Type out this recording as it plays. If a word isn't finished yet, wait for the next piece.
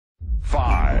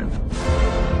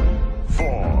5,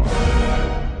 4,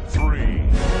 3,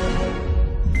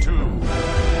 2,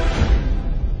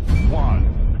 1.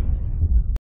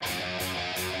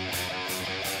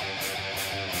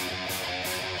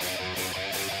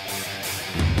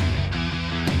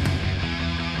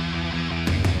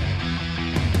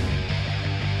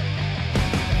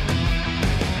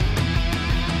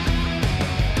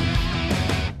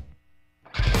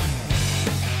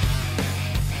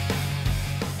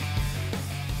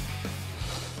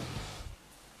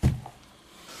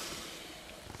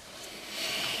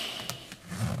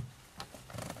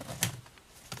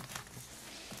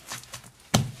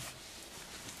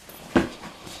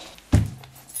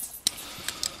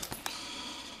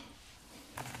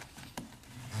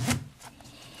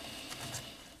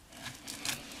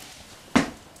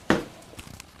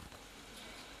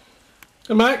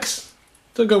 Hey Max,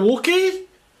 don't go walkie.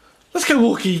 Let's go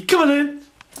walkie. Come on in.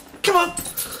 Come on.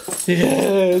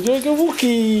 Yeah, do you want to go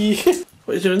walkie? What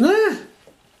are you doing there?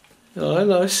 Oh,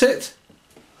 hello, sit.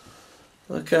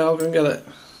 Okay, I'll go and get it.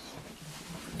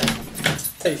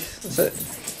 Hey, that's it.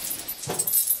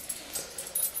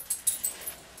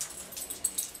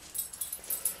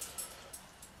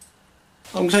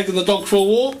 I'm taking the dog for a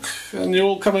walk and you're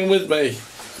all coming with me.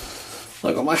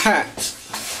 I've got my hat.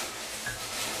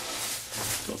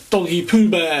 Doggy poo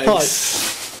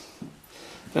bags.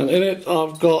 And in it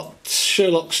I've got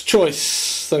Sherlock's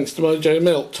Choice, thanks to Mojo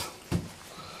Milt.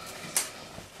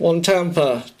 One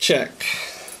tamper, check.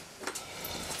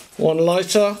 One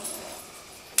lighter.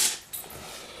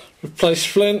 Replace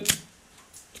flint,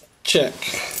 check.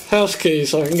 House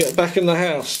keys so I can get back in the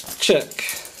house, check.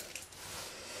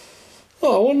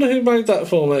 Oh, I wonder who made that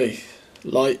for me.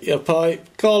 Light your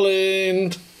pipe,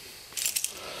 Colin.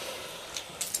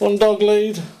 One dog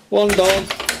lead, one dog,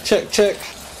 check, check.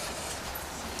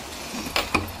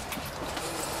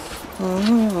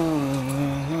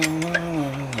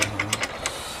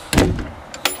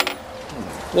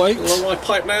 Wait, I want my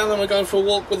pipe now, then we're going for a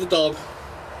walk with the dog.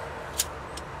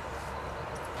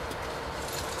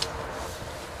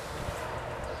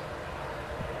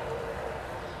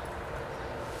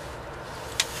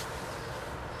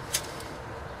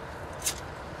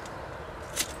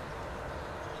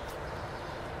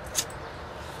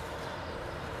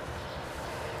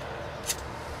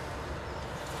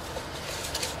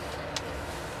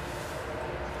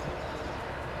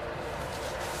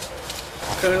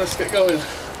 Okay, let's get going.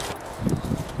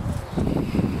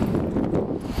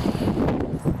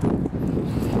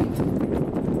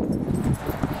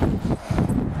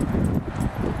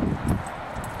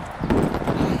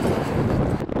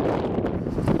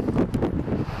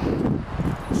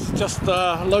 It's just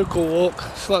a local walk,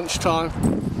 it's lunchtime,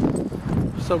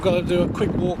 so I've got to do a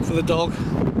quick walk for the dog.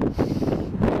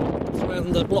 It's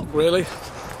around the block really.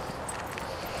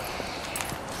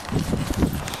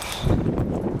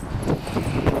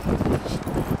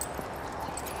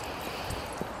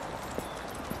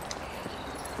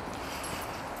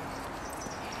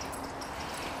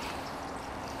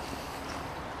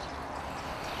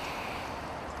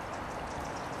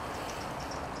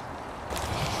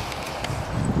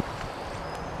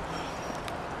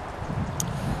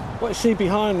 What you see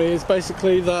behind me is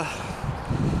basically the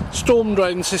storm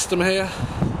drain system here.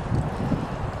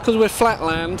 Because we're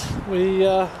flatland, we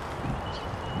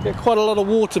get quite a lot of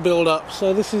water build up,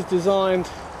 so this is designed,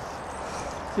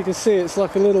 you can see it's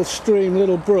like a little stream,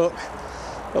 little brook,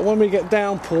 but when we get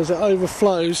downpours it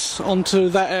overflows onto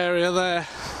that area there,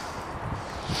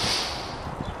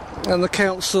 and the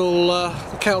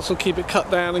council keep it cut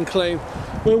down and clean.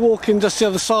 We're walking just the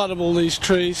other side of all these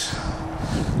trees,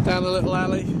 down the little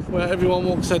alley where everyone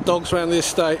walks their dogs around the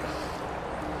estate.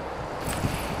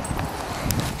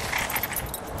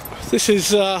 This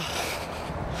is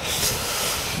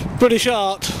British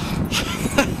art.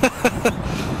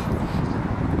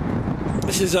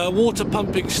 This is a water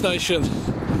pumping station,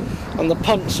 and the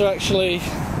pumps are actually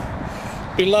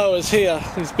below us here.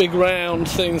 These big round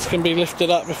things can be lifted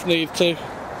up if need to.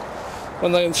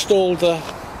 When they installed the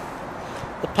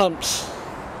pumps,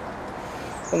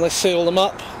 and they seal them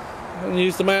up and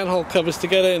use the manhole covers to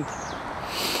get in.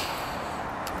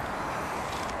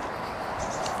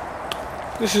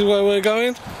 This is where we're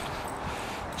going.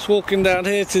 Just walking down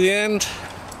here to the end.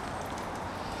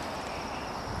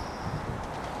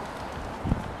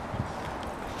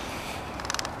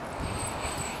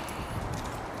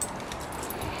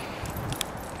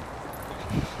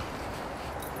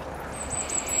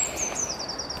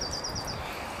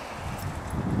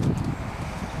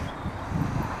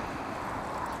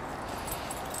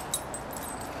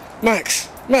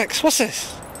 Max, what's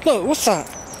this? Look, what's that?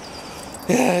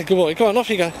 Yeah, good boy. Go on, off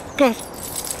you go. Go on.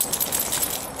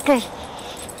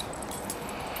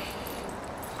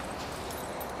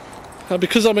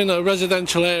 Because I'm in a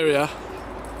residential area,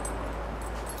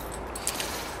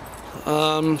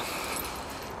 I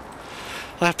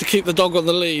have to keep the dog on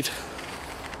the lead.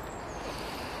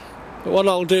 But what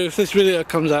I'll do, if this video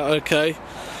comes out okay,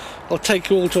 I'll take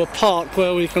you all to a park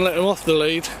where we can let him off the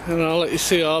lead, and I'll let you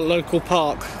see our local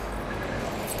park.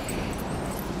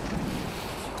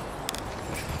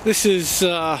 This is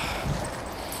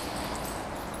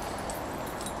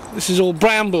all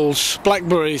brambles,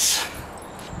 blackberries.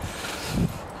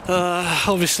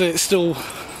 Obviously it's still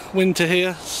winter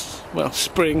here, well,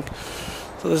 spring,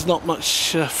 so there's not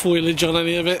much foliage on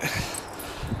any of it.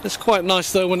 It's quite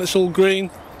nice though when it's all green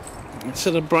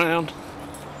instead of brown.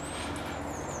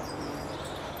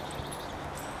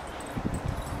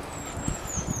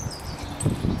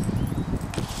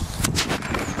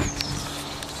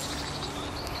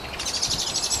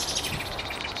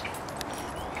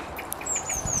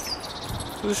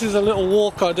 This is a little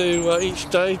walk I do each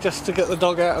day just to get the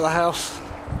dog out of the house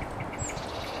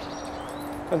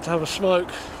and to have a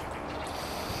smoke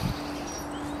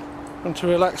and to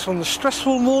relax from the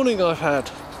stressful morning I've had,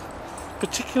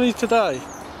 particularly today.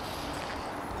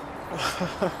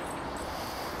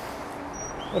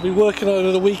 I'll be working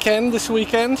over the weekend, this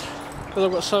weekend, because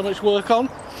I've got so much work on.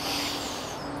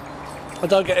 I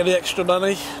don't get any extra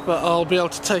money, but I'll be able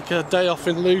to take a day off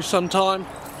in lieu sometime,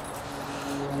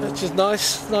 which is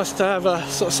nice. Nice to have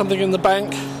sort of something in the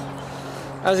bank,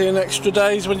 as in extra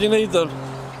days when you need them.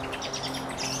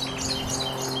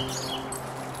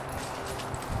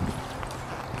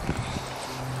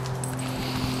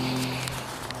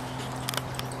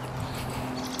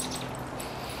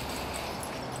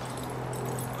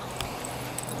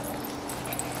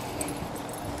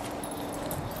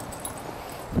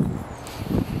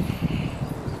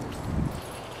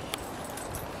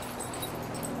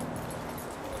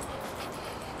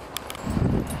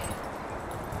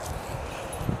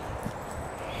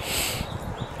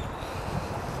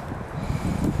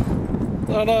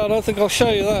 Oh no, I don't think I'll show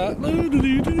you that.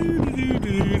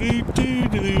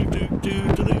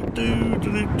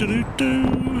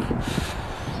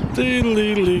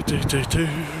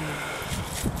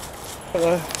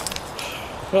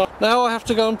 Right, now I have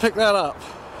to go and pick that up.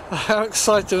 How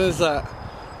exciting is that?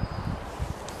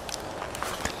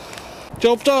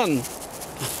 Job done!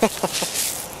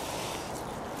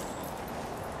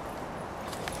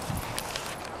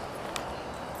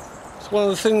 One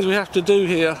of the things we have to do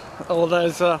here,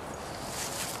 there's a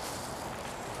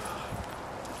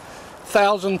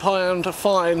 £1,000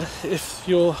 fine if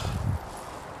you're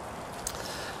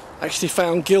actually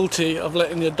found guilty of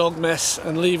letting your dog mess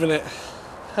and leaving it.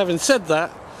 Having said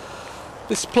that,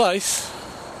 this place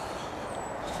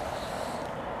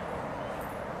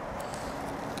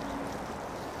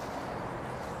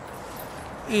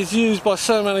is used by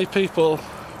so many people.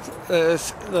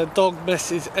 The dog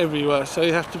mess is everywhere, so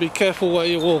you have to be careful where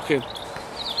you're walking.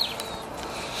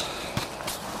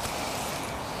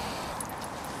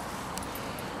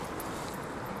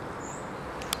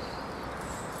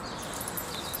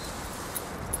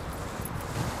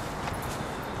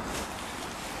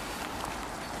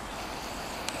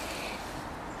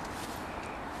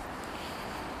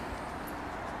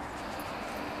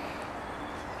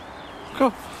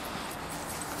 Go.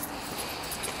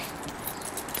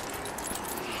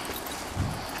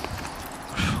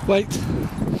 Wait.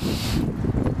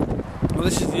 Well,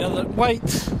 this is the other. Wait.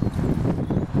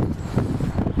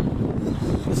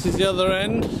 This is the other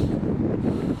end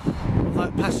of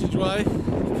that passageway.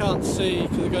 You can't see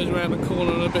because it goes around the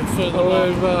corner and a bit further away.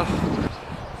 We've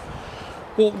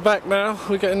walked back now.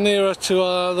 We're getting nearer to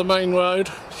the main road,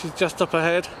 which is just up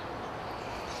ahead,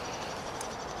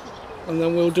 and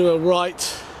then we'll do a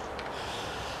right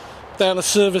down a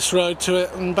service road to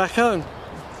it and back home.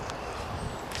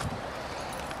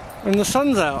 And the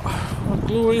sun's out. What a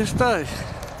glorious day.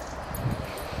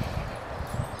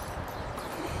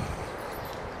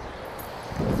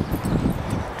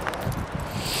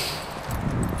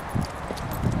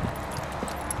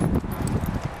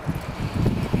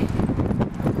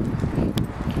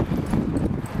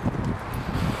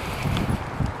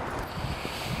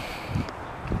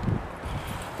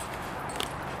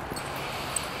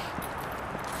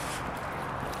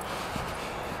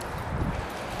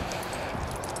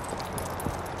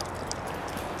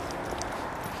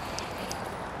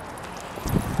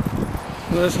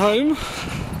 There's home.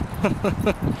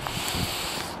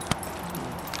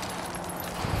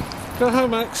 Go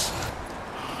home, Max.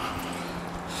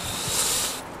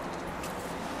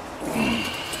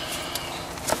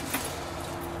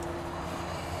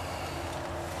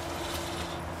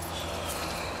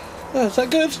 Oh, is that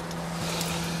good?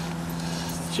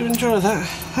 Did you enjoy that?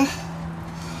 Huh?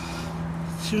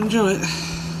 Did you enjoy it?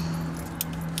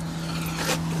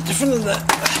 Different than that.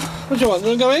 What do you want? Do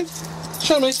you want to go in?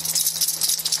 Show me.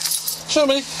 Show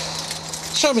me.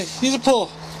 Show me. Use a paw.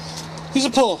 Use a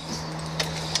paw.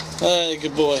 Hey,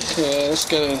 good boy. Yeah, let's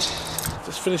go in.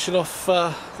 Just finishing off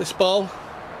this bowl.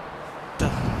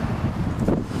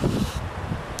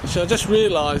 So I just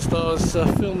realised I was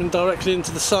filming directly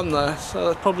into the sun there, so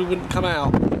that probably wouldn't come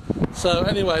out. So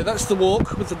anyway, that's the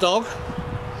walk with the dog.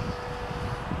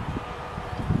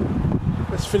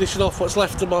 Let's finish it off what's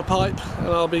left of my pipe, and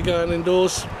I'll be going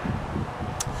indoors.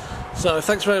 So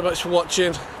thanks very much for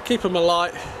watching. Keep them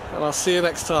alight, and I'll see you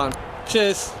next time.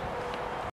 Cheers.